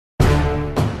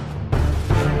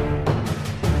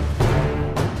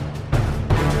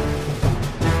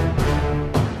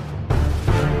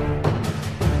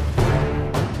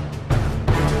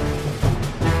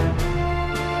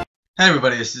Hey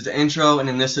everybody, this is the intro, and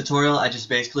in this tutorial I just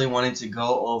basically wanted to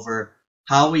go over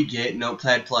how we get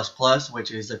Notepad++,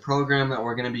 which is a program that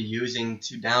we're going to be using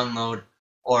to download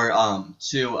or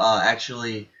to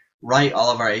actually write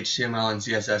all of our HTML and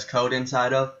CSS code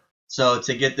inside of. So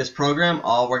to get this program,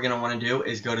 all we're going to want to do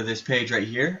is go to this page right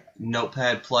here,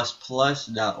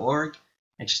 notepad++.org,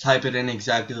 and just type it in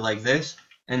exactly like this,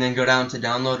 and then go down to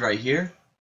download right here,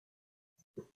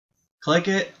 click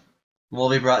it. We'll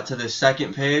be brought to the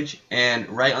second page, and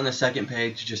right on the second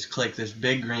page just click this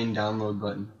big green download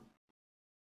button.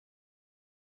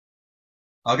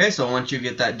 Okay, so once you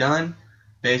get that done,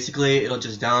 basically it'll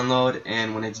just download,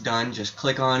 and when it's done just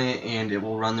click on it and it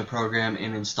will run the program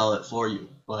and install it for you.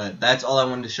 But that's all I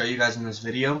wanted to show you guys in this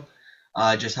video,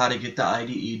 just how to get the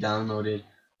IDE downloaded,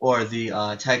 or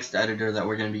the text editor that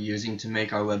we're going to be using to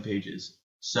make our web pages.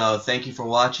 So thank you for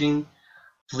watching.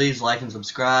 Please like and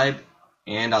subscribe,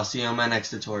 and I'll see you on my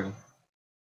next tutorial.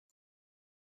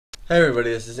 Hey everybody,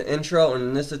 this is the intro, and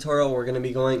in this tutorial we're going to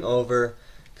be going over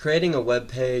creating a web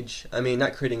page.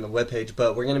 Not creating a web page,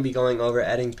 but we're going to be going over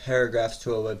adding paragraphs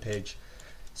to a web page.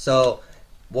 So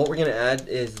what we're going to add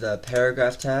is the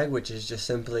paragraph tag, which is just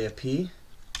simply a P.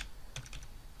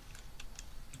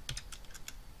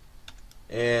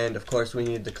 And of course we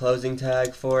need the closing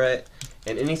tag for it,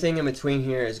 and anything in between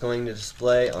here is going to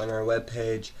display on our web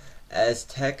page as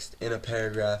text in a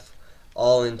paragraph,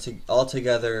 all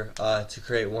together to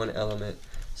create one element.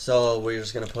 So we're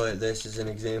just going to put this as an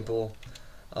example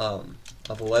of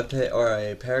a web page or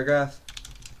a paragraph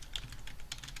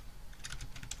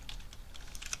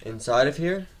inside of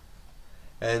here,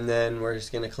 and then we're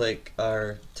just going to click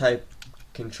our type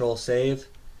Control Save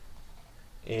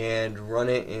and run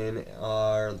it in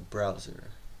our browser.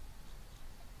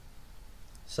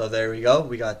 So there we go,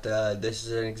 we got this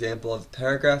is an example of a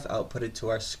paragraph outputted to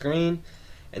our screen,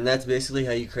 and that's basically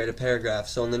how you create a paragraph.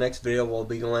 So in the next video we'll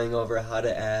be going over how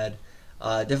to add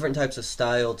different types of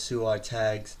style to our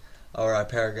tags, or our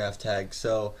paragraph tags.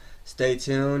 So stay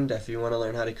tuned if you want to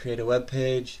learn how to create a web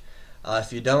page.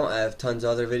 If you don't, I have tons of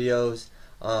other videos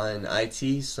on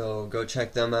IT, so go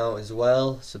check them out as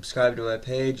well. Subscribe to my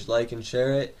page, like and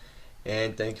share it,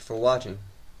 and thank you for watching.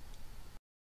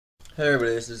 Hey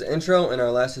everybody, this is the intro. In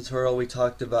our last tutorial we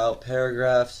talked about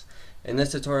paragraphs. In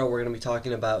this tutorial we're going to be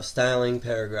talking about styling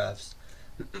paragraphs.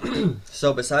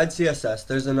 So besides CSS,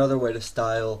 there's another way to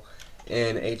style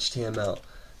in HTML.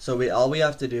 So all we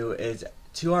have to do is,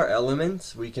 to our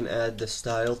elements we can add the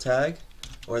style tag,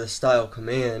 or the style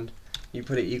command. You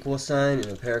put an equal sign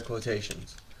and a pair of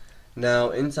quotations. Now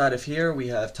inside of here we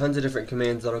have tons of different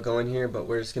commands that'll go in here, but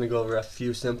we're just going to go over a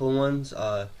few simple ones.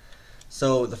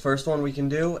 So the first one we can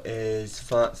do is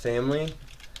font family,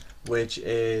 which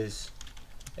is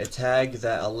a tag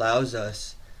that allows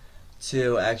us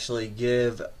to actually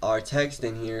give our text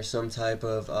in here some type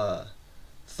of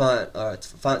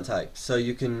font type. So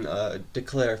you can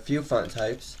declare a few font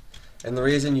types, and the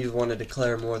reason you want to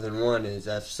declare more than one is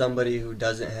if somebody who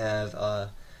doesn't have,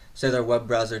 say their web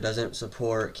browser doesn't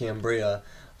support Cambria,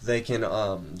 they can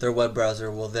their web browser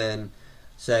will then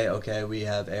say, okay, we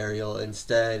have Arial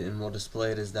instead, and we'll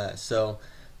display it as that. So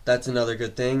that's another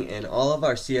good thing. And all of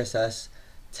our CSS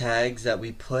tags that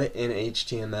we put in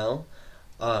HTML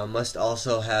must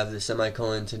also have the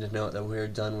semicolon to denote that we're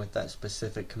done with that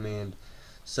specific command.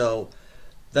 So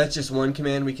that's just one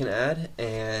command we can add,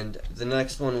 and the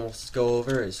next one we'll go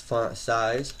over is font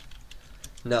size.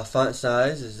 Now font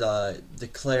size is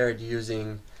declared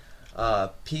using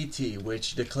PT,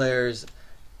 which declares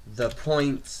the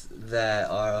points that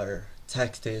our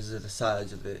text is, or the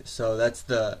size of it. So that's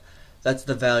the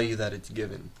value that it's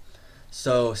given.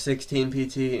 So 16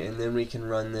 PT, and then we can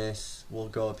run this. We'll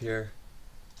go up here,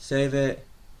 save it,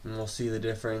 and we'll see the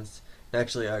difference.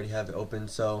 Actually I already have it open,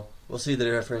 so we'll see the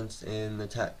difference in the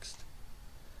text.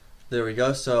 There we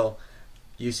go. So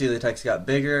you see the text got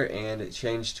bigger and it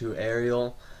changed to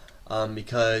Arial,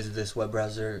 because this web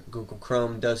browser, Google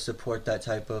Chrome, does support that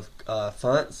type of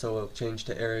font, so it'll change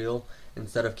to Arial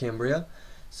instead of Cambria.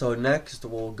 So next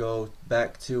we'll go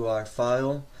back to our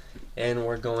file, and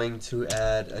we're going to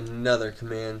add another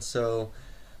command. So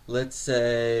let's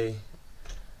say,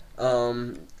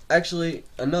 actually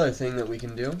another thing that we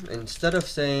can do, instead of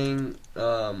saying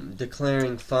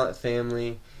declaring font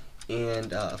family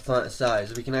and font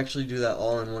size, we can actually do that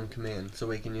all in one command. So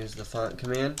we can use the font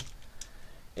command,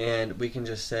 and we can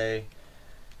just say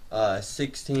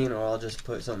 16, or I'll just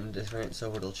put something different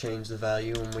so it'll change the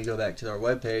value when we go back to our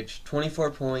web page.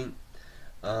 24 point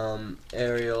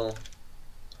Arial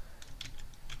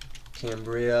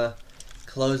Cambria,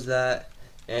 close that,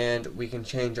 and we can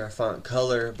change our font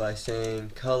color by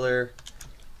saying color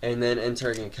and then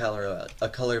entering a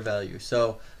color value.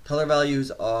 So color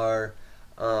values are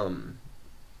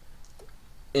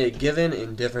given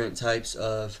in different types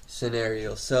of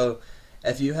scenarios. So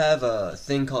if you have a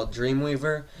thing called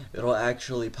Dreamweaver, it'll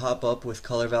actually pop up with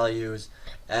color values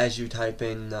as you type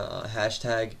in the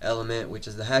hashtag element, which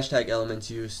is the hashtag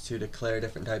elements used to declare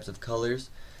different types of colors.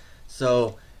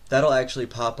 So that'll actually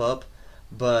pop up,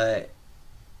 but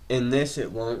in this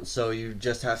it won't, so you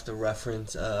just have to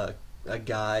reference a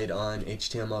guide on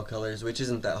HTML colors, which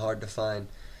isn't that hard to find.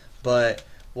 But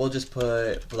we'll just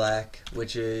put black,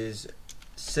 which is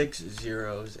 6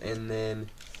 zeros and then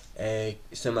a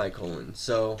semicolon.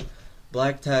 So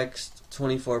black text,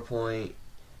 24 point,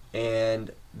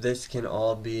 and this can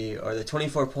all be, or the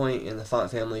 24 point in the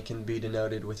font family can be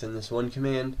denoted within this one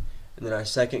command, and then our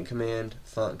second command,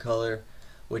 font color,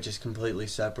 which is completely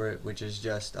separate, which is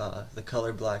just the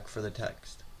color black for the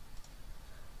text.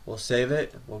 We'll save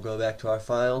it, we'll go back to our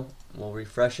file, we'll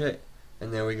refresh it,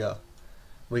 and there we go.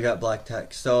 We got black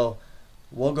text. So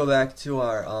we'll go back to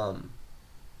our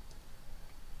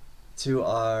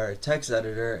text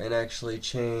editor and actually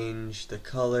change the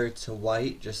color to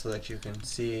white, just so that you can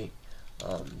see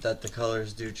that the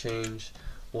colors do change.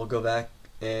 We'll go back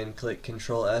and click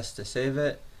Control S to save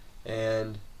it,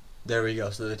 and there we go.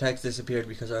 So the text disappeared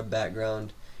because our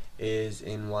background is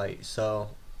in white. So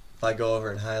if I go over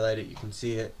and highlight it, you can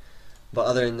see it, but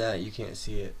other than that you can't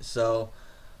see it. So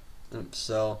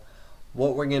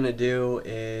what we're gonna do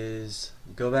is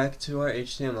go back to our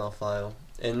HTML file,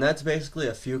 and that's basically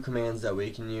a few commands that we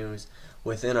can use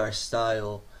within our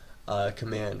style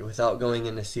command without going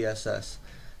into CSS.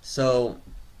 So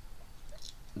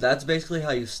that's basically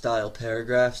how you style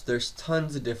paragraphs. There's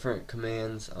tons of different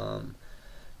commands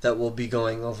that we'll be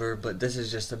going over, but this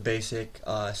is just a basic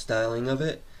styling of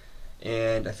it.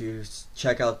 And if you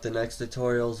check out the next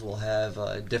tutorials, we'll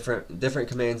have different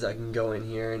commands that can go in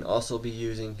here, and also be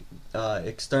using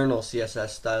external CSS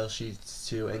style sheets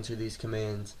to enter these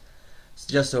commands,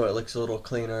 just so it looks a little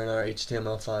cleaner in our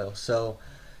HTML file. So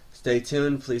stay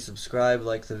tuned, please subscribe,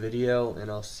 like the video, and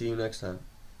I'll see you next time.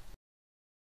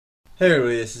 Hey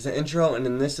everybody, this is an intro, and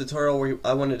in this tutorial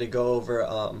I wanted to go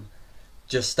over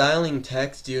just styling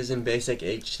text using basic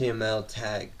HTML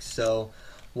tags. So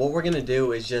what we're going to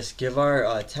do is just give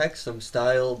our text some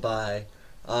style by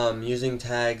using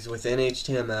tags within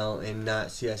HTML and not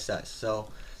CSS. So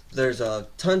there's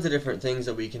tons of different things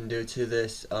that we can do to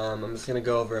this. I'm just going to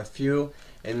go over a few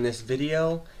in this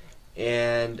video,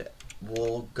 and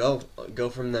we'll go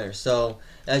from there. So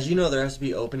as you know, there has to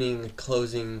be opening and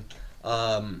closing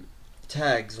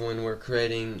tags when we're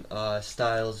creating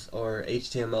styles or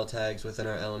HTML tags within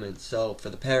our elements. So for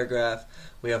the paragraph,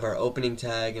 we have our opening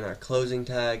tag and our closing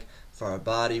tag. For our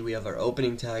body, we have our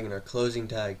opening tag and our closing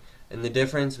tag. And the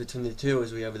difference between the two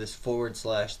is we have this forward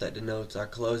slash that denotes our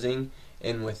closing,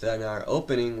 and within our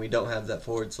opening we don't have that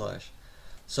forward slash.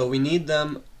 So we need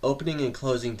them opening and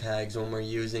closing tags when we're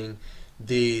using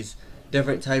these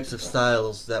different types of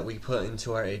styles that we put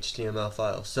into our HTML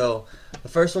file. So the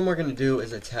first one we're going to do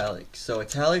is italics. So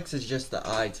italics is just the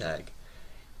I tag,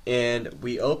 and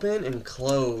we open and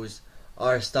close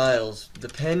our styles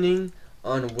depending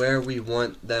on where we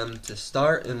want them to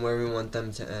start and where we want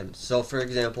them to end. So for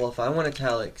example, if I want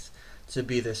italics to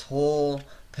be this whole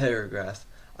paragraph,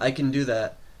 I can do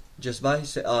that just by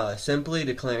simply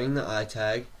declaring the I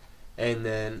tag and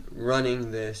then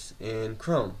running this in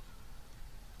Chrome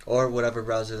or whatever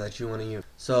browser that you want to use.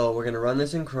 So we're going to run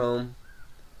this in Chrome,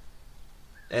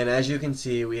 and as you can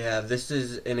see, we have, this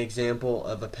is an example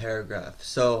of a paragraph.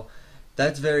 So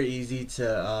that's very easy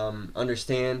to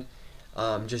understand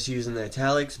just using the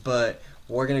italics, but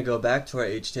we're going to go back to our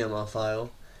HTML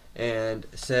file and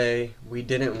say we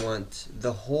didn't want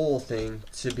the whole thing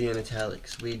to be in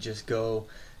italics. We just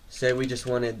say we just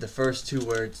wanted the first two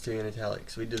words to be in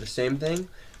italics. We do the same thing,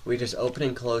 we just open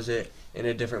and close it in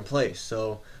a different place.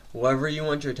 So wherever you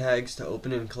want your tags to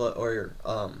open and close, or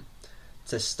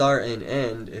to start and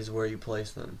end, is where you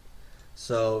place them.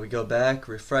 So we go back,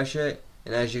 refresh it,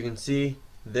 and as you can see,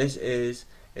 this is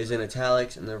in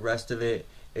italics, and the rest of it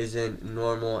is in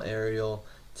normal Arial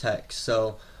text.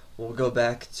 So we'll go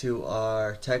back to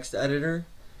our text editor,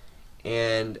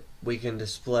 and we can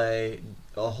display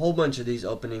a whole bunch of these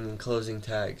opening and closing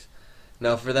tags.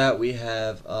 Now for that we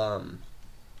have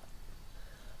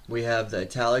the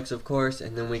italics, of course,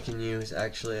 and then we can use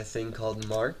actually a thing called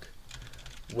mark,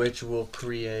 which will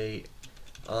create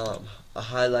a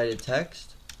highlighted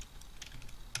text.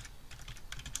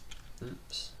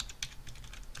 Oops.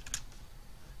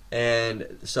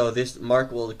 And so this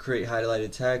mark will create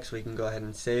highlighted text. We can go ahead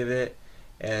and save it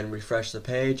and refresh the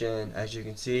page, and as you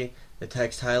can see, the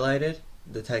text highlighted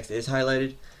the text is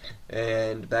highlighted.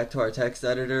 And back to our text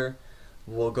editor,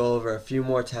 we'll go over a few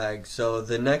more tags. So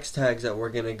the next tags that we're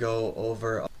going to go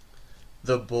over,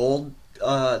 the bold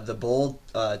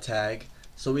tag.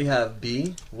 So we have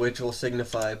B, which will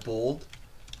signify bold.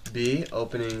 B,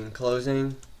 opening and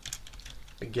closing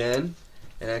again.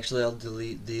 And actually I'll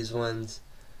delete these ones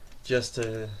just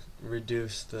to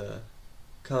reduce the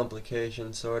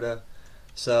complication, sorta.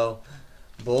 So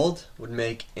bold would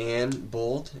make and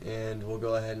bold, and we'll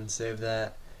go ahead and save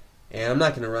that. And I'm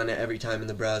not going to run it every time in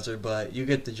the browser, but you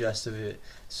get the gist of it.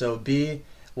 So B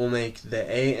will make the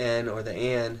an or the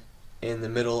an in the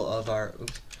middle of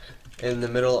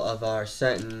our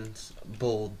sentence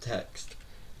bold text.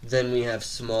 Then we have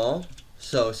small,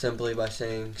 so simply by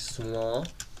saying small,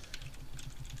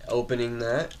 opening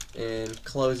that and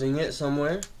closing it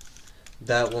somewhere,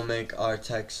 that will make our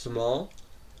text small.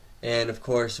 And of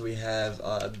course we have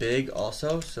big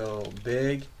also, so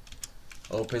big,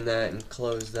 open that and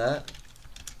close that.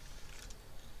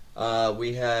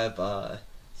 We have a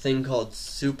thing called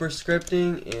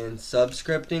superscripting and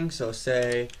subscripting. So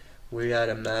say we had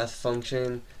a math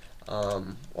function,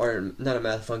 or not a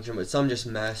math function, but some just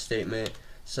math statement.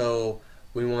 So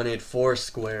we wanted 4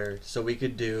 squared, so we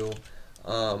could do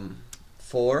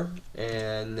 4,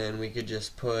 and then we could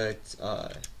just put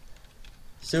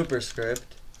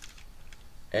superscript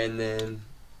and then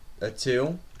a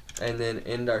 2, and then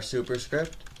end our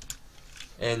superscript,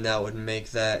 and that would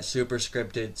make that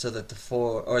superscripted so that the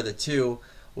 4 or the 2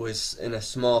 was in a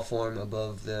small form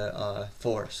above the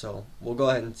 4. So we'll go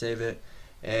ahead and save it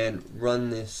and run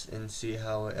this and see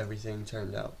how everything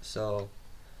turned out. So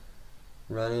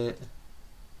run it,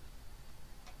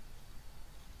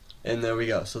 and there we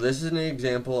go. So this is an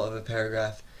example of a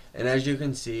paragraph, and as you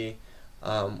can see,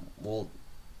 I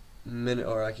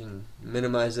can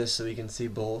minimize this so we can see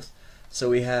both. So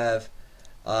we have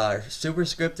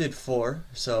superscripted 4,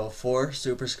 so 4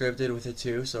 superscripted with a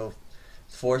 2, so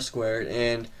 4 squared,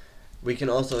 and we can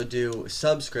also do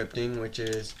subscripting, which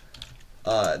is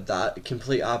the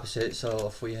complete opposite. So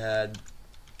if we had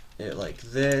it like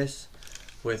this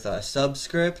with a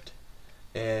subscript,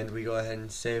 and we go ahead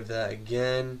and save that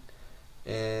again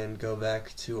and go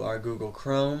back to our Google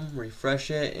Chrome,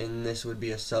 refresh it, and this would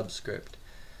be a subscript.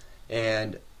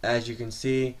 And as you can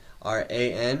see, our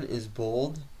an is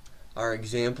bold, our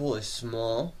example is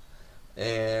small,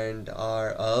 and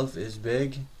our of is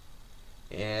big,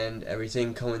 and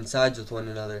everything coincides with one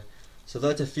another. So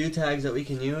that's a few tags that we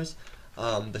can use.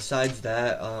 Besides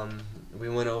that, we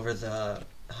went over the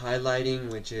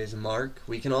highlighting, which is mark.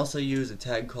 We can also use a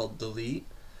tag called delete.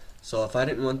 So if I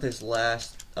didn't want this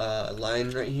last line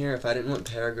right here, if I didn't want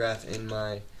paragraph in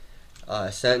my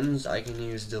sentence, I can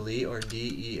use delete or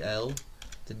del,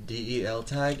 the del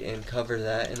tag, and cover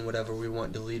that in whatever we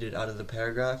want deleted out of the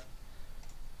paragraph.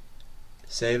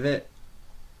 Save it,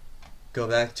 go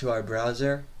back to our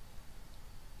browser,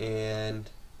 and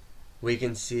we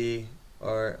can see,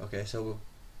 so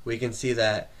we can see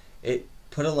that it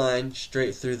put a line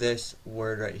straight through this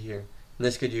word right here. And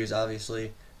this could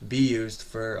be used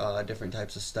for different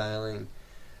types of styling.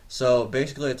 So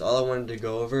basically that's all I wanted to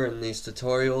go over in these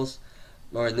tutorials,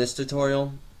 or in this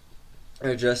tutorial,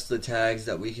 are just the tags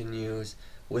that we can use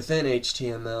within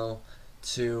HTML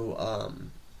to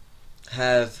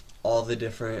have all the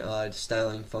different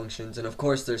styling functions. And of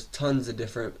course there's tons of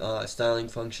different styling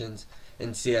functions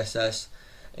in CSS,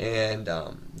 and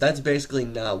that's basically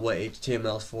not what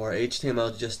HTML is for.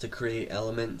 HTML is just to create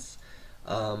elements,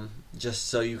 just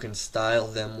so you can style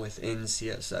them within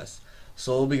CSS.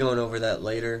 So we'll be going over that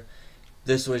later.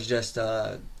 This was just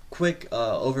a quick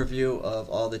overview of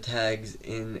all the tags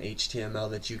in HTML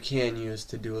that you can use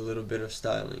to do a little bit of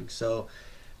styling. So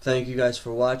thank you guys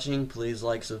for watching. Please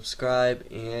like, subscribe,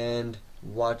 and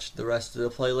watch the rest of the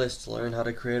playlist to learn how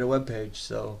to create a web page.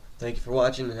 So thank you for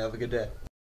watching and have a good day.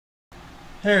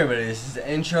 Hey everybody, this is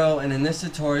the intro, and in this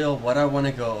tutorial what I want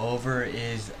to go over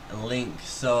is links.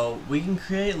 So we can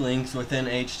create links within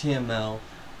HTML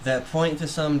that point to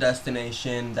some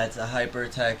destination that's a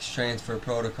hypertext transfer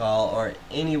protocol or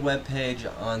any web page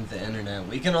on the internet.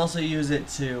 We can also use it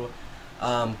to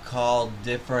call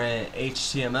different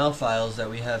HTML files that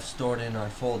we have stored in our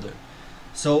folder.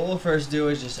 So what we'll first do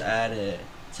is just add a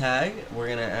tag. We're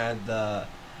going to add the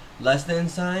less than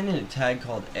sign and a tag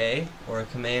called A, or a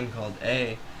command called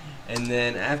A, and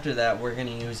then after that we're going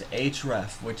to use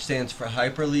href, which stands for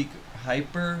hyperlink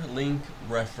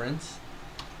reference.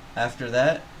 After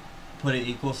that, put an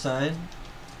equal sign,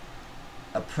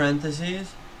 a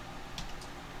parentheses,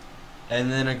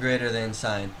 and then a greater than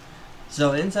sign.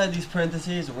 So inside these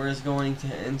parentheses, we're just going to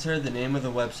enter the name of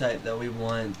the website that we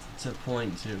want to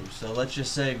point to. So let's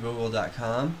just say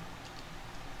google.com.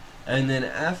 And then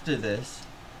after this,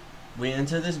 we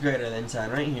enter this greater than sign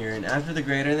right here. And after the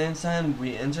greater than sign,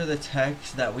 we enter the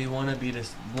text that we want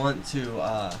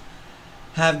to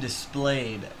have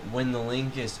displayed when the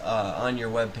link is on your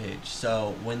web page.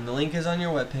 So when the link is on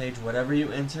your web page, whatever you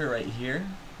enter right here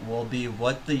will be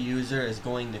what the user is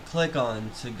going to click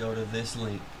on to go to this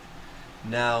link.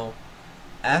 Now,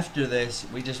 after this,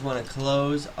 we just want to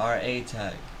close our A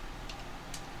tag,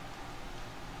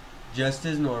 just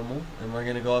as normal, and we're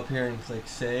going to go up here and click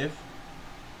Save,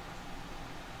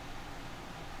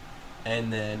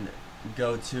 and then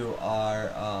go to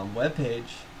our web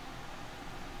page,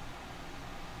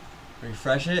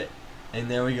 refresh it, and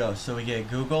there we go. So we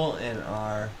get Google in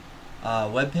our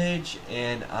web page,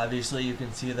 and obviously you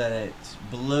can see that it's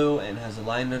blue and has a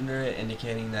line under it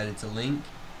indicating that it's a link.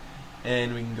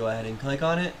 And we can go ahead and click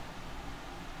on it,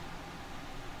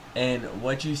 and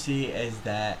what you see is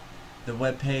that the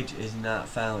web page is not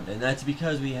found, and that's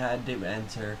because we had to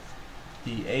enter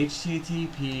the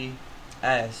HTTPS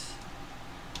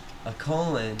a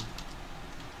colon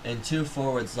and 2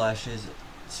 forward slashes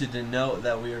to denote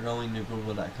that we are going to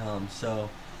google.com.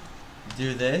 So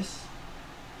do this,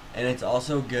 and it's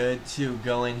also good to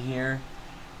go in here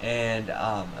and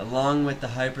along with the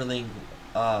hyperlink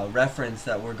reference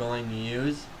that we're going to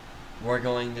use, we're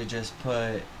going to just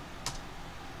put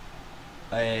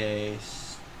a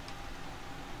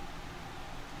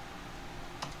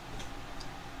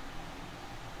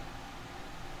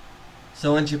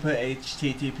so once you put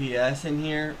HTTPS in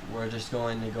here, we're just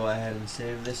going to go ahead and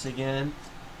save this again,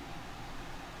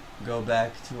 go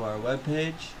back to our web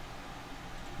page,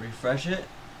 refresh it,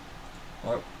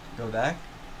 or go back,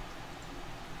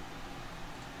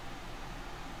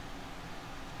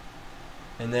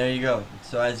 and there you go.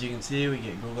 So as you can see, we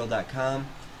get google.com.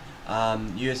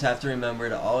 You just have to remember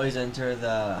to always enter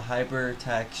the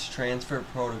hypertext transfer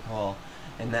protocol,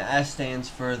 and the S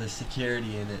stands for the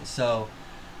security in it. So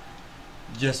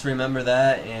just remember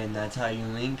that, and that's how you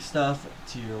link stuff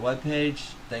to your web page.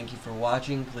 Thank you for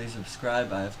watching. Please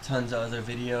subscribe. I have tons of other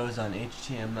videos on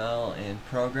HTML and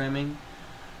programming,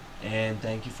 and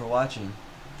thank you for watching.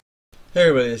 Hey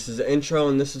everybody, this is the intro,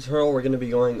 and this is Hurl. We're going to be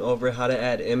going over how to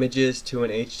add images to an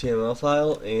HTML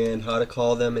file and how to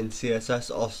call them in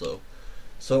CSS also.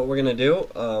 So what we're going to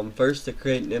do, first, to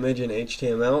create an image in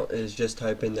HTML is just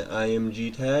type in the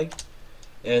img tag,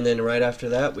 and then right after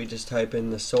that we just type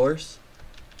in the source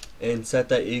and set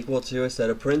that equal to a set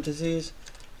of parentheses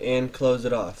and close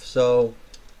it off. So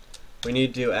we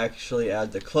need to actually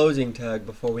add the closing tag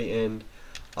before we end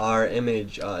our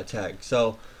image tag.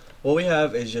 So what we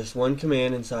have is just one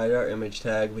command inside our image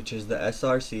tag, which is the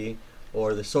src,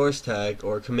 or the source tag,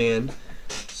 or command.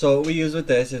 So what we use with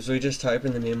this is we just type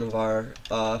in the name of our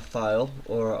file,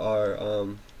 or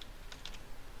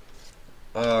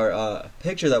our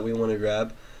picture that we want to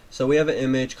grab. So we have an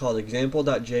image called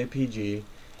example.jpg,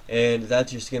 and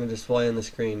that's just going to display on the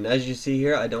screen. As you see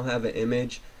here, I don't have an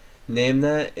image named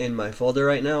that in my folder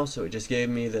right now, so it just gave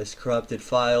me this corrupted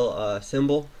file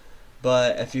symbol.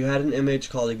 But if you had an image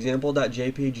called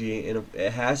example.jpg, and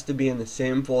it has to be in the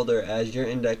same folder as your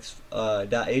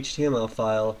index.html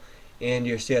file and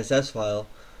your CSS file,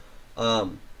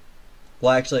 well,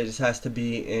 actually it just has to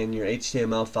be in your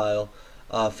HTML file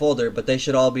folder, but they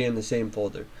should all be in the same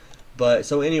folder. But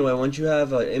so anyway, once you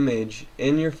have an image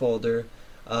in your folder,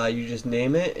 you just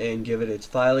name it and give it its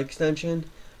file extension.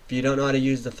 If you don't know how to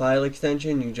use the file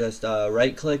extension, you just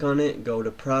right click on it, go to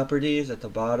properties at the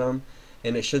bottom,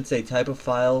 and it should say type of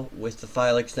file with the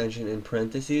file extension in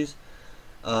parentheses.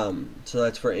 So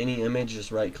that's for any image. Just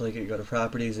right click it, go to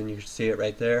properties, and you can see it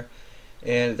right there.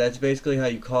 And that's basically how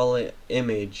you call it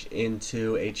image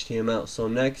into HTML. So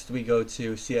next we go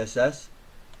to CSS,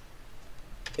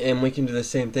 and we can do the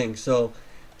same thing. So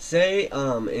say in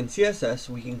CSS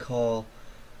we can call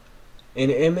an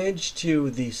image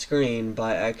to the screen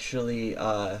by actually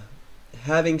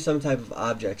having some type of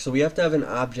object. So we have to have an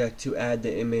object to add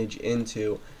the image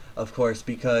into, of course,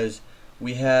 because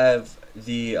we have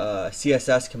the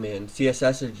CSS command.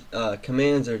 CSS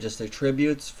commands are just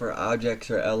attributes for objects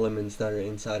or elements that are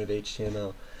inside of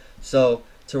HTML. So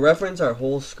to reference our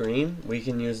whole screen, we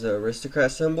can use the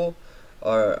aristocrat symbol,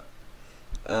 or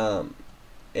so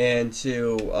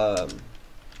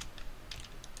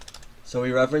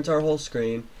we reference our whole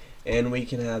screen, and we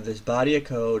can have this body of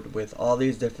code with all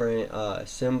these different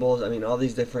symbols, all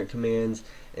these different commands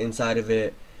inside of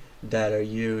it that are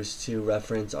used to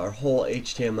reference our whole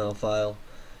HTML file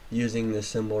using this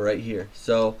symbol right here.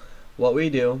 So what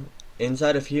we do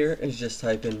inside of here is just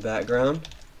type in background,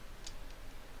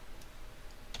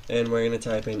 and we're going to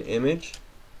type in image,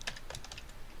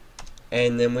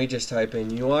 and then we just type in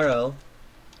URL,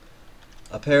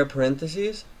 a pair of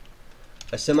parentheses,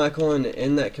 a semicolon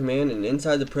in that command, and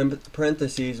inside the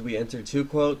parentheses we enter 2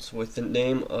 quotes with the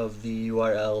name of the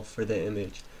URL for the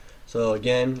image. So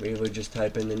again, we would just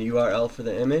type in the URL for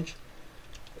the image,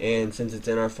 and since it's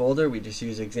in our folder, we just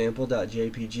use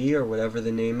example.jpg or whatever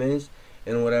the name is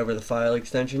and whatever the file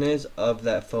extension is of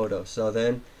that photo. So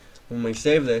then when we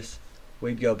save this,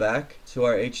 we'd go back to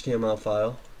our HTML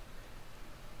file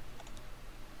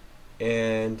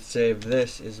and save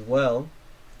this as well,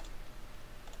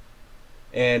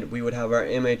 and we would have our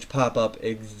image pop up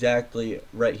exactly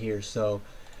right here. So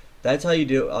that's how you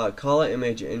do call an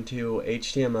image into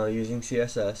HTML using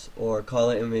CSS, or call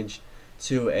an image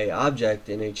to a object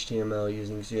in HTML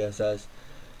using CSS.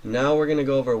 Now we're going to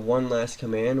go over one last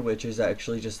command, which is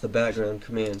actually just the background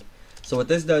command. So what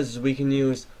this does is we can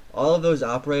use all of those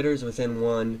operators within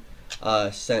one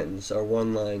sentence or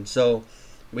one line. So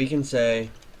we can say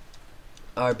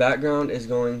our background is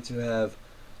going to have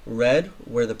red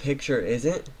where the picture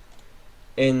isn't,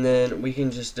 and then we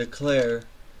can just declare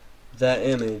that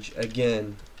image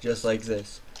again just like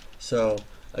this. So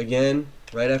again,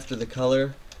 right after the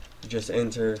color, just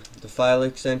enter the file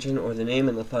extension or the name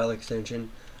and the file extension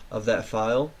of that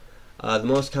file. The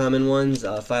most common ones,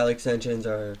 file extensions,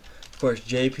 are of course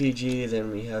JPG,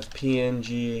 then we have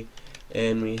PNG,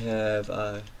 and we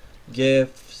have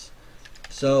GIFs.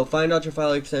 So find out your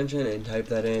file extension and type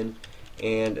that in,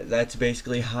 and that's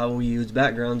basically how we use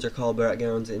backgrounds or call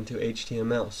backgrounds into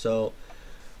HTML. So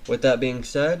with that being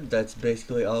said, that's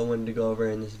basically all I wanted to go over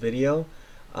in this video.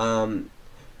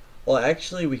 Well,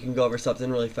 actually we can go over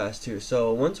something really fast too.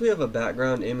 So once we have a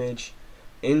background image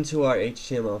into our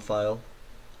HTML file,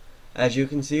 as you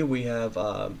can see, we have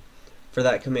for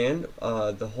that command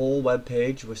the whole web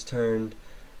page was turned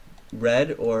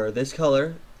red, or this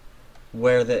color,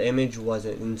 where the image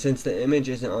wasn't, and since the image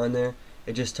isn't on there,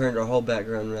 it just turned our whole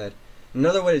background red.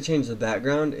 Another way to change the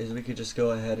background is we could just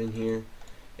go ahead in here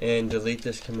and delete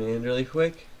this command really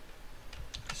quick,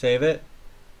 save it,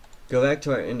 go back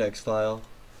to our index file,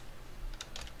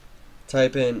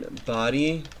 type in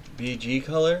body BG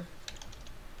color,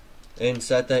 and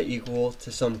set that equal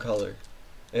to some color,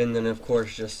 and then of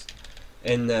course just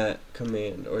in that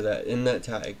command or that in that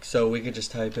tag. So we could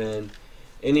just type in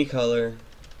any color,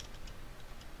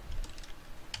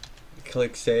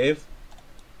 click save,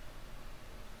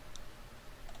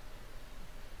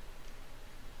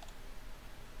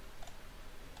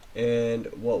 and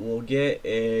what we'll get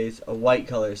is a white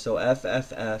color. So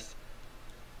FFF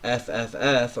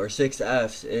or 6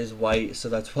 F's is white, so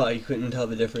that's why you couldn't tell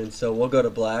the difference. So we'll go to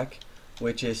black,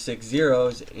 which is 6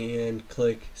 zeros, and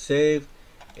click save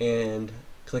and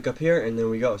click up here, and there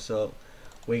we go. So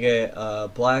we get a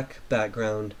black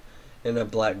background and a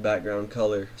black background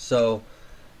color. So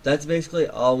that's basically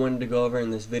all I wanted to go over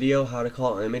in this video: how to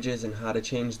call images and how to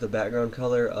change the background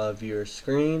color of your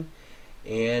screen.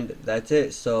 And that's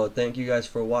it. So thank you guys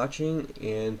for watching,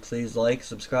 and please like,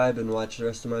 subscribe, and watch the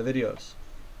rest of my videos.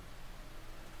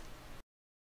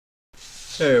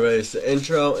 Hey everybody, it's the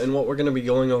intro, and what we're going to be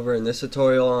going over in this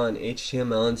tutorial on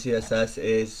HTML and CSS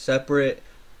is separate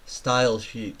style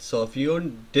sheets. So if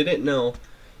you didn't know,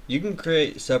 you can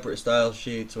create separate style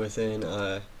sheets within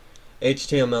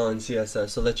HTML and CSS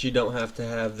so that you don't have to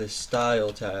have this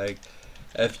style tag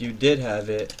if you did have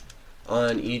it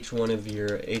on each one of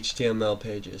your HTML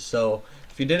pages. So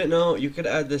if you didn't know, you could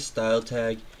add this style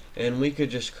tag, and we could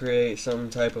just create some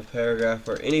type of paragraph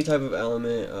or any type of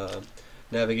element,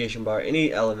 navigation bar,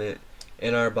 any element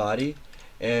in our body,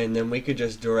 and then we could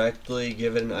just directly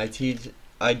give it an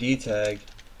ID tag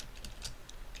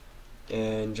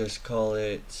and just call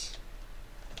it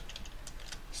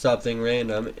something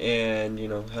random, and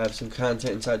have some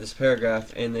content inside this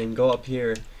paragraph, and then go up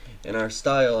here in our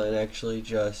style and actually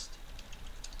just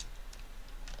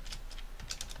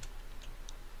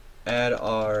add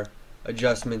our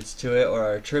adjustments to it or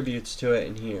our attributes to it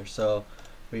in here. So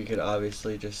we could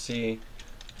obviously just see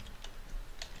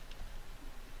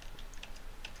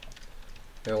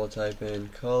here, we'll type in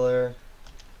color,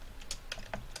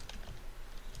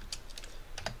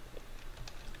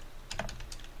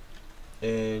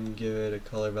 and give it a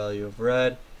color value of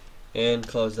red, and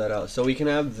close that out. So we can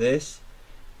have this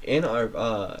in our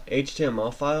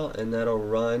HTML file, and that'll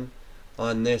run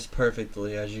on this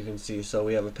perfectly, as you can see. So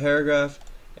we have a paragraph,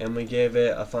 and we gave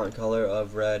it a font color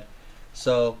of red.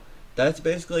 So that's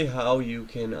basically how you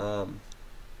can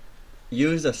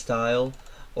use a style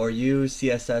or use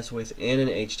CSS within an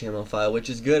HTML file, which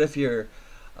is good if you're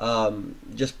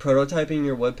just prototyping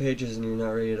your web pages and you're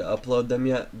not ready to upload them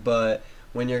yet, but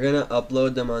when you're going to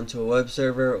upload them onto a web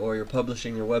server or you're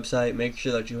publishing your website, make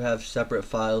sure that you have separate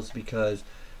files, because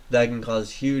that can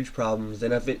cause huge problems.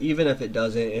 And even if it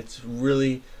doesn't, it's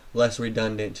really less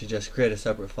redundant to just create a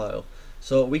separate file.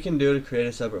 So what we can do to create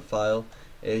a separate file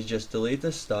is just delete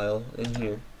this style in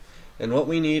here, and what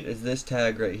we need is this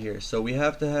tag right here. So we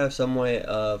have to have some way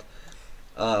of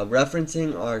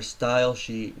referencing our style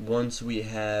sheet once we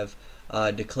have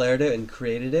declared it and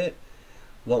created it.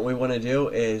 What we want to do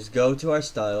is go to our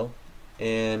style,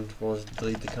 and we'll just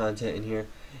delete the content in here,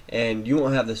 and you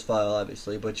won't have this file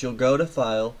obviously, but you'll go to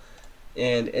file,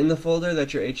 and in the folder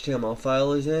that your HTML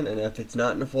file is in, and if it's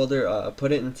not in a folder,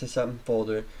 put it into some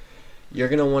folder. You're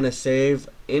going to want to save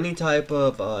any type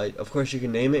of course you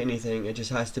can name it anything, it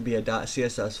just has to be a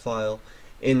 .css file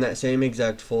in that same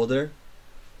exact folder.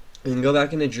 And go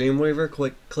back into Dreamweaver,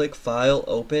 click File,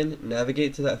 Open,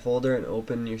 navigate to that folder and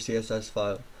open your CSS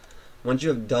file. Once you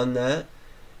have done that,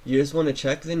 you just want to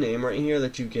check the name right here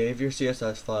that you gave your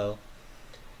CSS file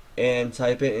and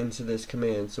type it into this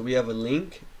command. So we have a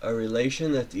link, a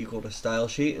relation that's equal to style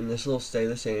sheet, and this will stay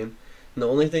the same. And the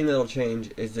only thing that'll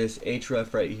change is this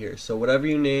href right here. So whatever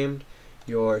you named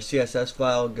your CSS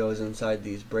file goes inside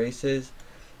these braces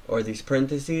or these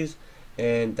parentheses,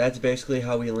 and that's basically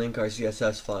how we link our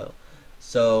CSS file.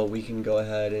 So we can go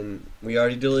ahead, and we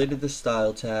already deleted the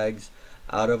style tags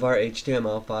out of our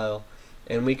HTML file,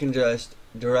 and we can just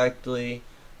directly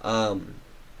call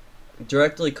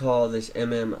this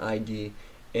mmid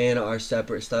in our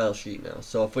separate style sheet now.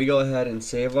 So if we go ahead and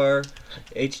save our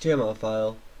HTML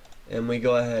file, and we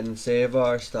go ahead and save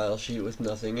our style sheet with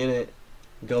nothing in it,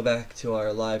 go back to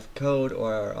our live code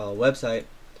or our website,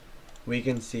 we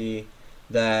can see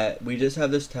that we just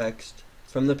have this text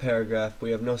from the paragraph.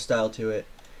 We have no style to it.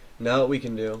 Now what we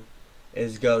can do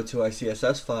is go to our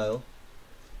CSS file,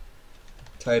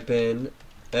 type in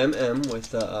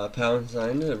with the pound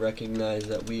sign to recognize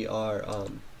that we are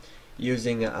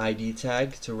using an ID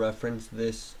tag to reference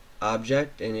this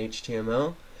object in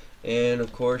HTML, and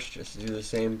of course just do the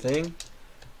same thing,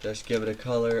 just give it a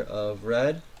color of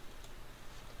red,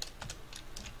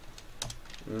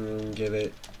 and give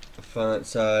it a font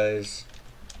size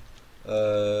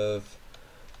of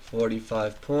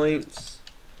 45 points,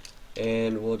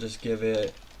 and we'll just give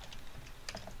it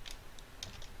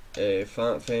a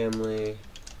font family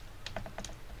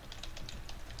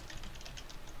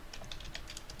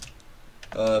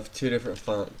of 2 different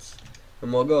fonts.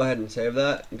 And we'll go ahead and save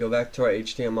that and go back to our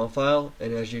HTML file,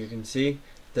 and as you can see,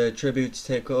 the attributes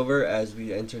take over as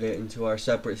we entered it into our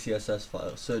separate CSS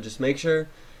file. So just make sure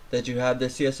that you have the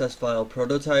CSS file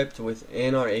prototyped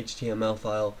within our HTML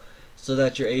file, so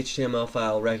that your HTML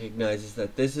file recognizes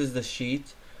that this is the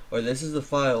sheet, or this is the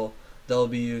file that will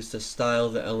be used to style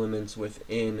the elements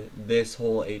within this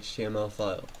whole HTML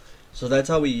file. So that's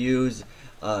how we use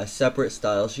separate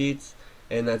style sheets,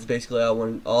 and that's basically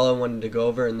all I wanted to go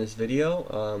over in this video.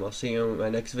 I'll see you in my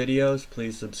next videos.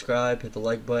 Please subscribe, hit the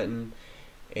like button,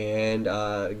 and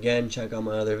again, check out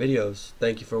my other videos.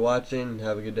 Thank you for watching, and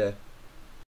have a good day.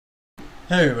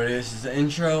 Hey everybody, this is the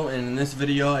intro, and in this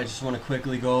video I just want to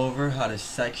quickly go over how to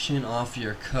section off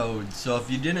your code. So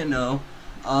if you didn't know,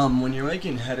 when you're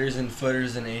making headers and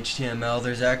footers in HTML,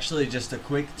 there's actually just a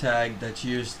quick tag that's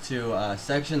used to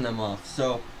section them off.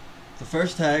 So the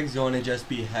first tag is going to just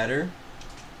be header,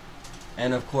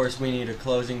 and of course we need a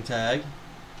closing tag,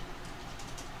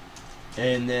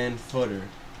 and then footer,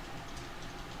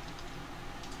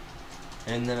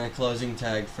 and then a closing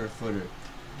tag for footer.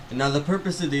 And now the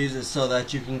purpose of these is so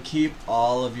that you can keep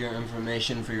all of your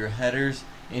information for your headers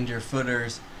and your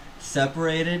footers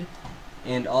separated,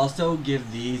 and also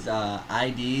give these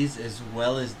IDs as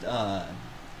well as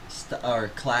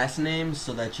class names,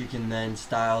 so that you can then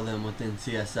style them within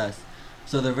CSS.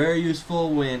 So they're very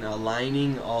useful when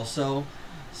aligning also.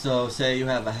 So say you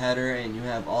have a header and you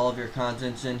have all of your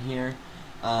contents in here,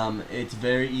 it's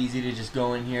very easy to just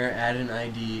go in here, add an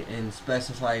ID, and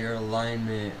specify your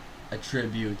alignment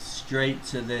attributes straight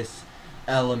to this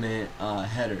element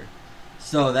header.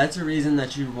 So that's the reason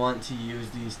that you want to use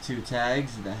these 2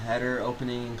 tags, the header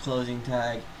opening and closing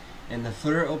tag and the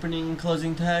footer opening and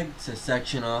closing tag, to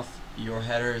section off your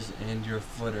headers and your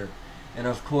footer. And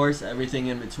of course everything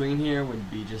in between here would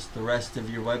be just the rest of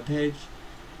your web page.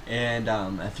 And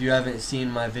if you haven't seen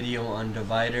my video on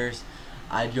dividers,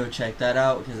 I'd go check that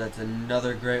out, because that's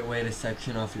another great way to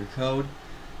section off your code.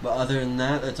 But other than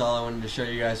that, that's all I wanted to show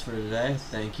you guys for today.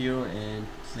 Thank you, and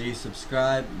please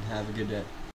subscribe, and have a good day.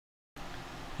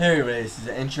 Hey everybody, this is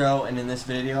the intro, and in this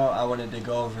video I wanted to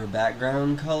go over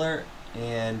background color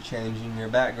and changing your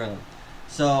background.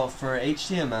 So for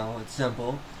HTML, it's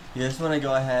simple. You just want to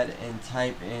go ahead and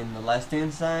type in the less than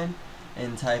sign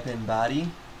and type in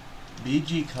body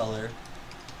BG color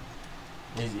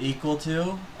is equal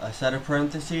to a set of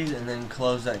parentheses, and then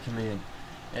close that command.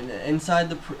 And inside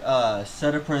the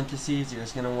set of parentheses, you're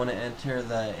just going to want to enter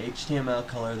the HTML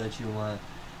color that you want.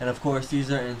 And of course, these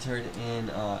are entered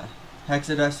in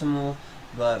hexadecimal,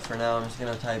 but for now I'm just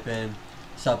going to type in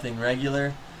something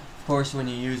regular. Of course, when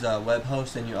you use a web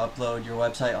host and you upload your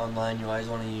website online, you always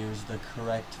want to use the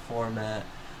correct format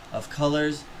of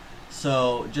colors.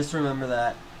 So just remember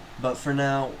that. But for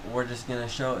now, we're just gonna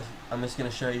show. I'm just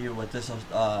gonna show you what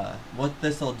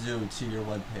this'll do to your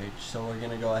web page. So we're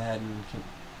gonna go ahead and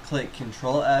click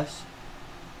Control S,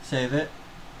 save it,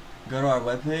 go to our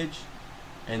web page,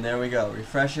 and there we go.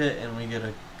 Refresh it, and we get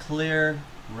a clear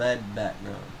red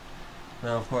background.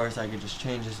 Now, of course, I could just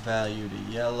change this value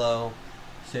to yellow.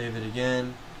 Save it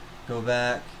again, go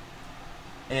back,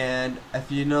 and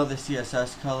if you know the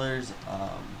CSS colors,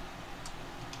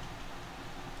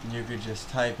 you could just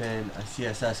type in a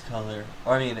CSS color,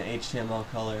 or I mean an HTML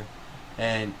color,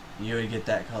 and you would get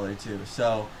that color too.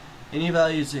 So any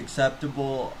value is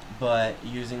acceptable, but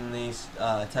using these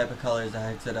type of colors, the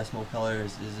hexadecimal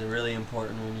colors, is really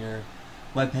important when your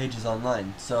web page is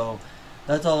online. So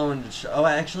that's all I wanted to show. Oh,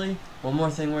 actually, one more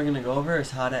thing we're going to go over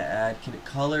is how to add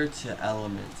color to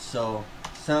elements. So,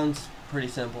 sounds pretty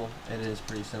simple. It is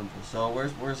pretty simple. So, we're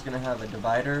just going to have a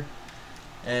divider,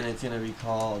 and it's going to be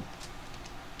called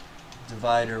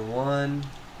divider 1,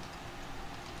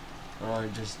 or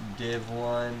just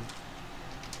div1,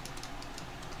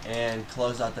 and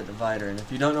close out the divider. And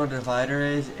if you don't know what a divider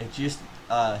is, it's just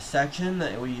a section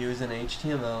that we use in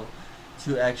HTML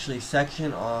to actually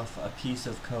section off a piece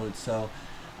of code. So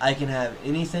I can have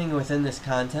anything within this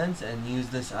content and use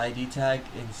this ID tag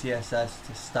in CSS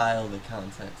to style the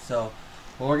content. So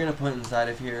what we're going to put inside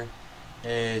of here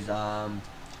is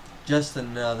just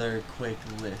another quick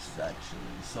list, actually.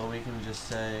 So we can just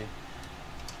say,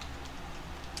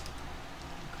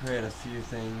 create a few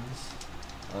things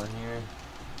on here,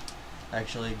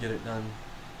 actually get it done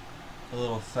a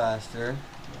little faster.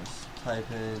 Let's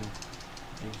type in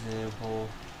example.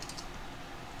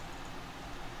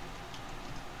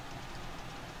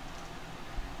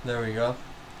 There we go.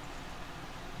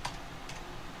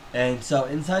 And so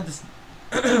inside this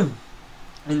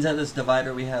inside this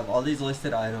divider, we have all these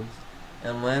listed items,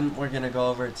 and when we're gonna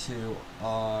go over to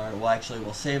our, well, actually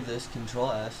we'll save this,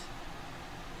 Control S,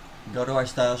 go to our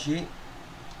style sheet,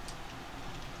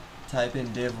 type in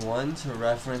div1 to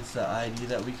reference the ID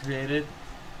that we created,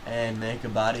 and make a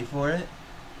body for it.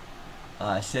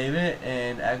 Save it,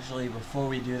 and actually before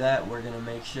we do that, we're going to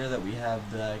make sure that we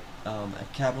have the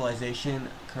capitalization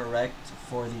correct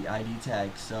for the ID tag,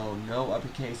 so no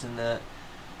uppercase in that.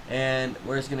 And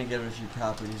we're just going to give it a few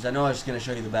properties. I know I was just going to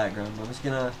show you the background, but I'm just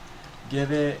going to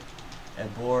give it a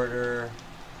border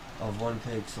of 1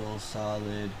 pixel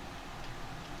solid,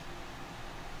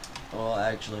 well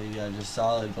actually yeah, just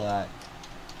solid black.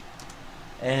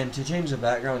 And to change the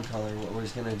background color, what we're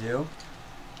just going to do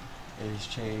is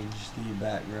change the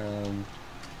background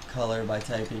color by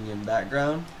typing in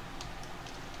background,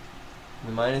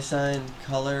 the minus sign,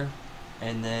 color,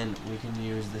 and then we can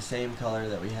use the same color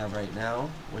that we have right now,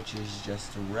 which is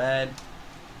just red.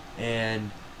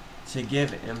 And to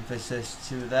give emphasis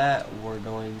to that, we're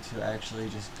going to actually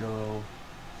just go,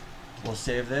 we'll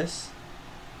save this,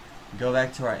 go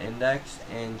back to our index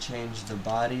and change the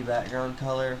body background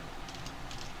color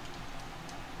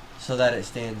so that it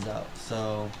stands out.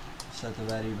 So set the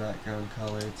body background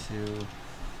color to,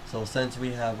 so since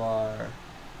we have our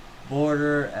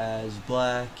border as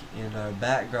black and our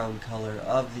background color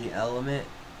of the element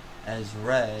as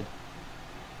red,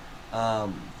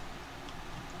 I'm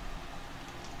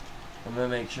going to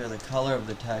make sure the color of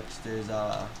the text is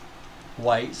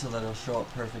white so that it'll show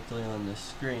up perfectly on the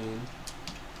screen.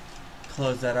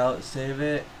 Close that out, save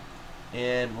it,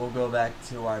 and we'll go back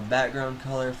to our background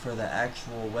color for the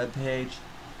actual web page,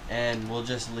 and we'll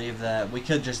just leave that. We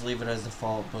could just leave it as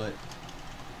default, but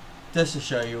just to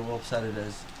show you, we'll set it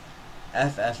as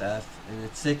FFF, and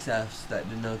it's 6 F's that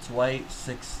denotes white,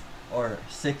 6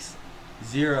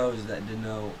 zeros that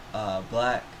denote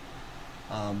black.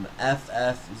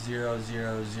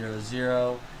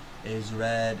 FF0000 is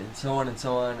red, and so on and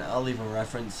so on. I'll leave a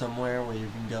reference somewhere where you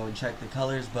can go and check the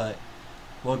colors, but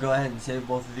we'll go ahead and save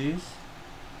both of these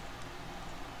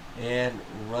and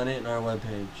run it in our web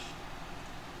page.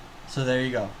 So there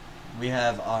you go. We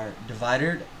have our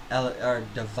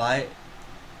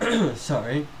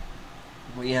sorry.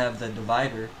 We have the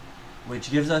divider, which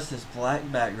gives us this black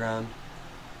background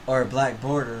or black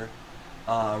border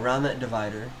around that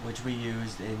divider, which we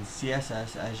used in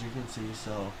CSS, as you can see.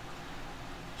 So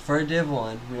for div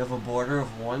 1, we have a border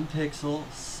of 1 pixel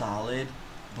solid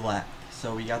black.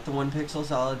 So we got the 1 pixel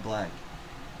solid black,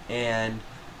 and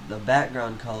the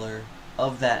background color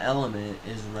of that element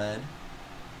is red,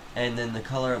 and then the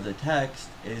color of the text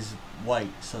is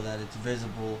white so that it's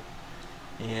visible.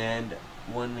 And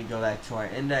when we go back to our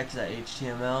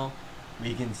index.html,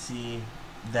 we can see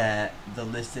that the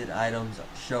listed items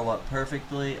show up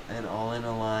perfectly and all in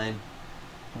a line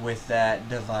with that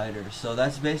divider. So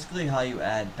that's basically how you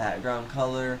add background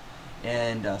color,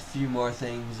 and a few more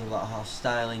things about how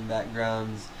styling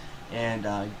backgrounds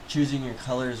and choosing your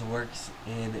colors works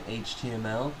in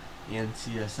HTML and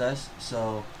CSS.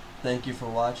 So thank you for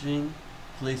watching.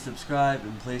 Please subscribe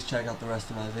and please check out the rest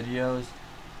of my videos,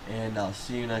 and I'll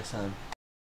see you next time.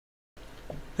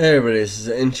 Hey everybody, this is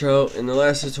the intro. In the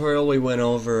last tutorial we went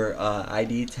over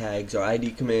ID tags or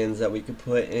ID commands that we could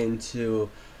put into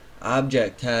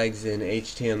object tags in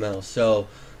HTML. So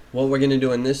what we're going to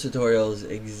do in this tutorial is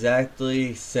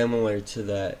exactly similar to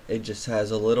that. It just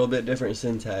has a little bit different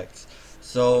syntax.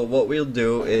 So what we'll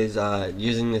do is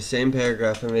using the same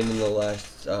paragraph I made in the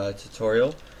last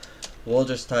tutorial, we'll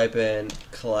just type in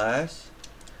class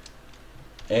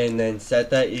and then set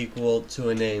that equal to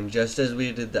a name, just as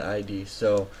we did the ID.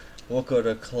 So we'll go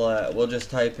to class, we'll just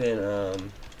type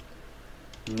in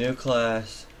new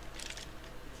class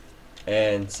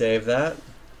and save that.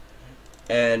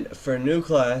 And for new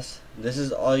class, this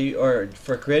is all you, or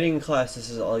for creating a class, this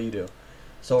is all you do.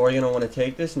 So we're going to want to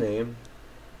take this name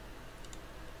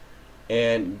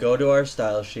and go to our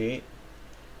style sheet,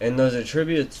 and those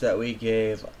attributes that we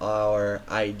gave our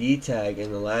ID tag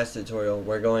in the last tutorial,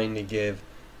 we're going to give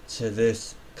to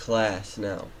this class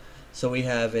now. So we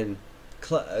have in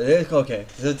okay,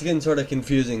 so it's getting sort of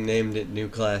confusing, named it new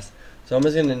class. So I'm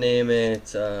just going to name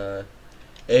it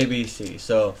ABC.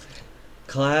 So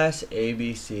class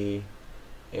ABC,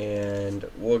 and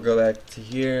we'll go back to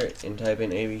here and type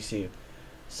in ABC.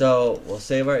 So we'll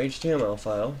save our HTML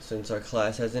file since our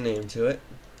class has a name to it.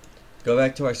 Go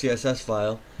back to our CSS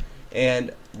file,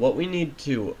 and what we need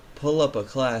to pull up a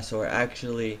class, or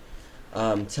actually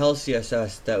tell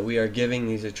CSS that we are giving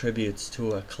these attributes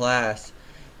to a class,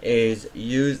 is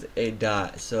use a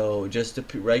dot. So just a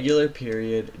regular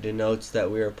period denotes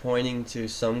that we are pointing to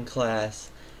some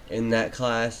class, and that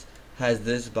class has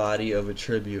this body of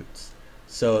attributes.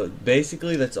 So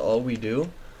basically that's all we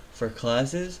do for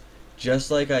classes.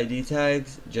 Just like ID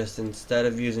tags, just instead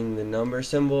of using the number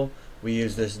symbol, we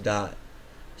use this dot.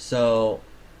 So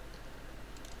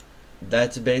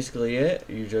that's basically it.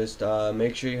 You just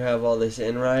make sure you have all this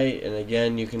in right, and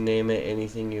again, you can name it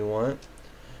anything you want.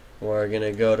 We're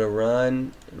gonna go to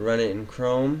run it in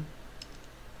Chrome,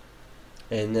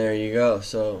 and there you go.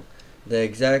 So the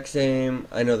exact same,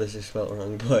 I know this is spelled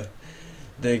wrong, but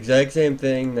the exact same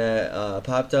thing that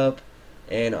popped up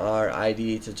in our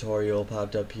ID tutorial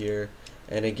popped up here.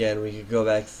 And again, we could go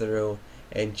back through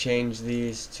and change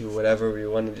these to whatever we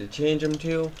wanted to change them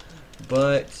to,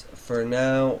 but for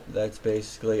now, that's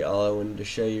basically all I wanted to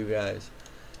show you guys.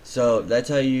 So that's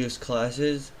how you use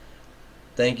classes.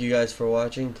 Thank you guys for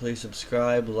watching. Please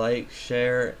subscribe, like,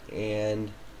 share,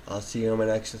 and I'll see you on my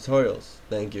next tutorials.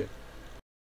 Thank you.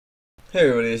 Hey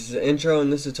everybody, this is the intro. In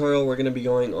this tutorial we're going to be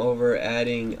going over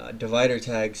adding divider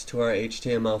tags to our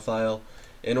HTML file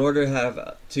in order to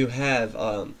have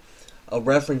a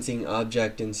referencing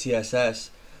object in CSS.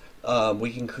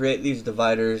 We can create these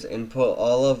dividers and put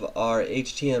all of our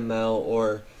HTML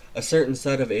or a certain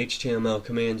set of HTML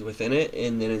commands within it,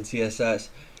 and then in CSS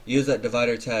use that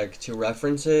divider tag to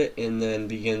reference it and then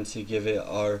begin to give it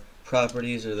our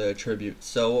properties or the attributes.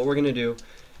 So what we're going to do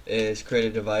is create a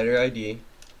divider ID.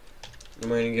 I'm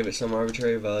going to give it some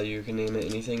arbitrary value. You can name it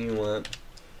anything you want.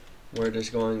 We're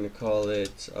just going to call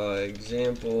it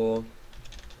example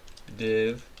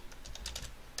div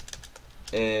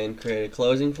and create a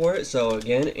closing for it. So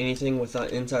again, anything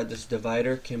inside this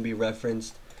divider can be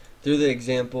referenced through the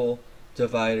example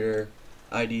divider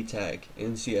ID tag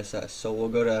in CSS. So we'll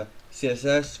go to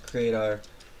CSS, create our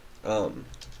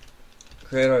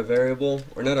variable,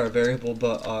 or not our variable,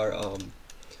 but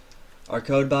our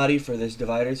code body for this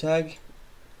divider tag.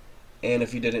 And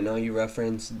if you didn't know, you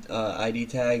referenced ID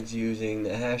tags using the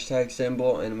hashtag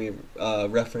symbol, and we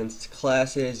referenced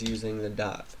classes using the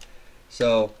dot.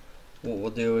 So what we'll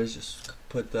do is just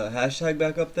put the hashtag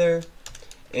back up there,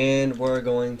 and we're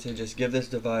going to just give this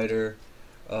divider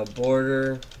a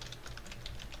border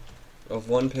of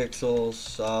 1 pixel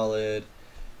solid,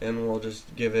 and we'll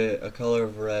just give it a color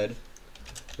of red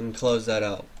and close that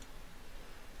out.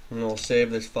 And we'll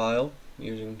save this file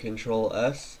using Control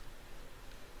S.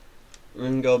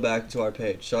 and go back to our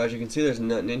page. So as you can see, there's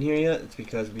nothing in here yet. It's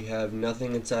because we have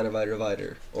nothing inside of our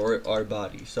divider or our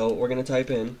body. So what we're going to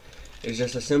type in is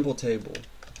just a simple table.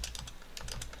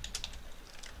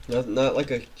 Not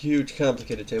like a huge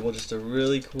complicated table, just a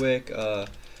really quick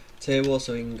table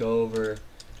so we can go over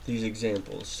these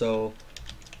examples. So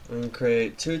I'm going to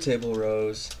create 2 table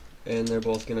rows, and they're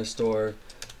both going to store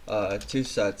 2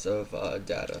 sets of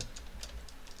data.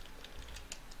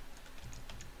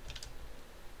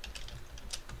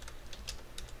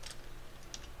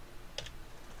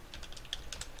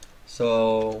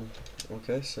 So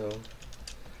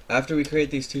after we create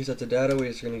these 2 sets of data, we're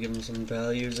just going to give them some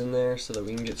values in there so that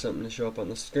we can get something to show up on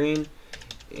the screen.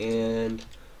 And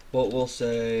what we'll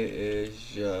say is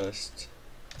just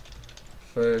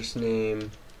first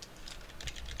name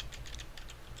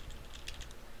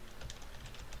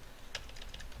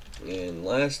and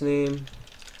last name,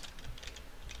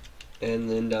 and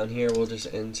then down here we'll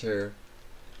just enter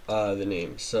the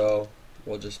name. So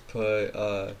we'll just put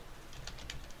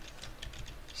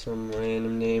some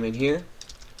random name in here,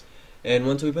 and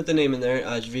once we put the name in there,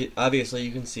 obviously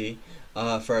you can see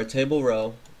for our table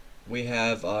row we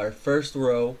have our first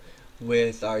row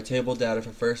with our table data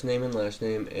for first name and last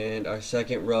name, and our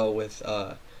second row with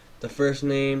the first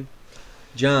name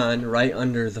John right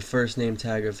under the first name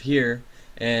tag of here,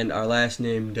 and our last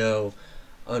name Doe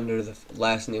under the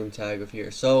last name tag of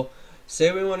here. So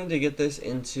say we wanted to get this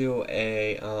into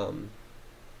a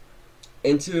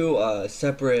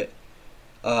separate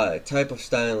type of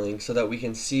styling so that we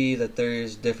can see that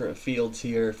there's different fields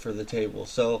here for the table.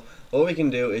 So what we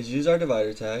can do is use our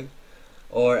divider tag,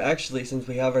 or actually, since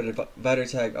we have our divider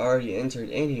tag already entered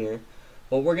in here,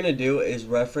 what we're going to do is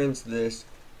reference this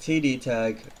TD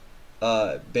tag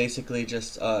basically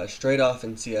just straight off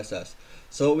in CSS.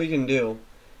 So what we can do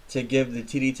to give the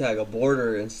TD tag a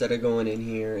border, instead of going in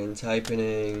here and typing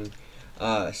in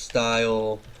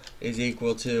style is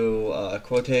equal to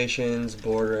quotations,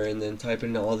 border, and then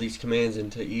typing all these commands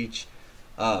into each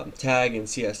tag in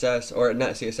CSS, or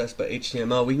not CSS but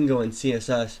HTML, we can go in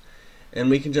CSS and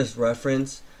we can just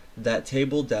reference that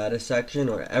table data section,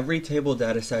 or every table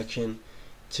data section,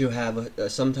 to have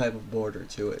some type of border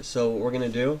to it. So what we're going to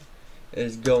do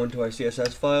is go into our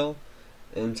CSS file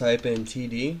and type in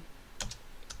TD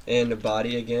and a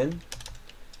body again,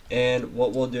 and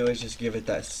what we'll do is just give it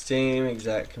that same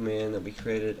exact command that we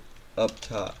created up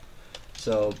top.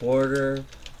 So border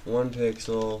 1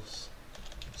 pixel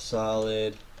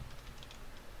solid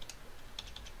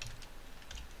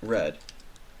red.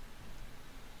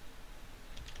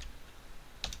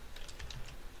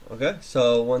 Okay,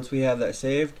 so once we have that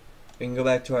saved, we can go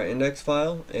back to our index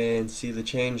file and see the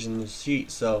change in the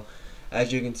sheet. So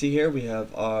as you can see here, we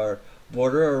have our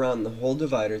border around the whole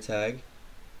divider tag,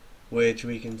 which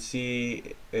we can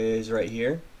see is right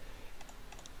here,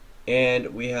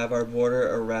 and we have our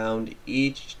border around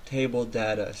each table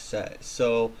data set.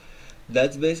 So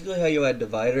that's basically how you add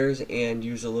dividers and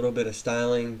use a little bit of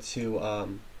styling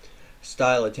to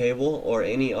style a table or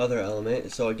any other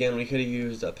element. So again, we could have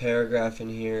used a paragraph in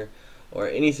here or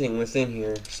anything within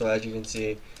here. So as you can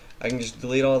see, I can just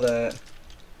delete all that,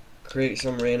 create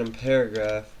some random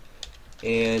paragraph,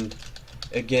 and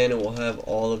again it will have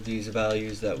all of these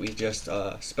values that we just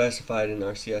specified in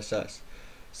our CSS.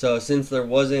 So since there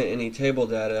wasn't any table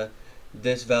data,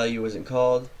 this value wasn't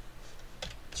called,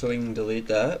 so we can delete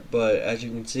that. But as you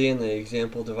can see in the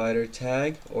example divider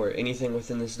tag, or anything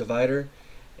within this divider,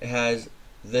 it has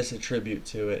this attribute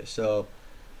to it. So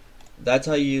that's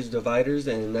how you use dividers,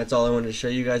 and that's all I wanted to show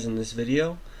you guys in this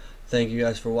video. Thank you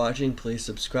guys for watching. Please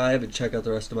subscribe and check out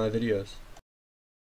the rest of my videos.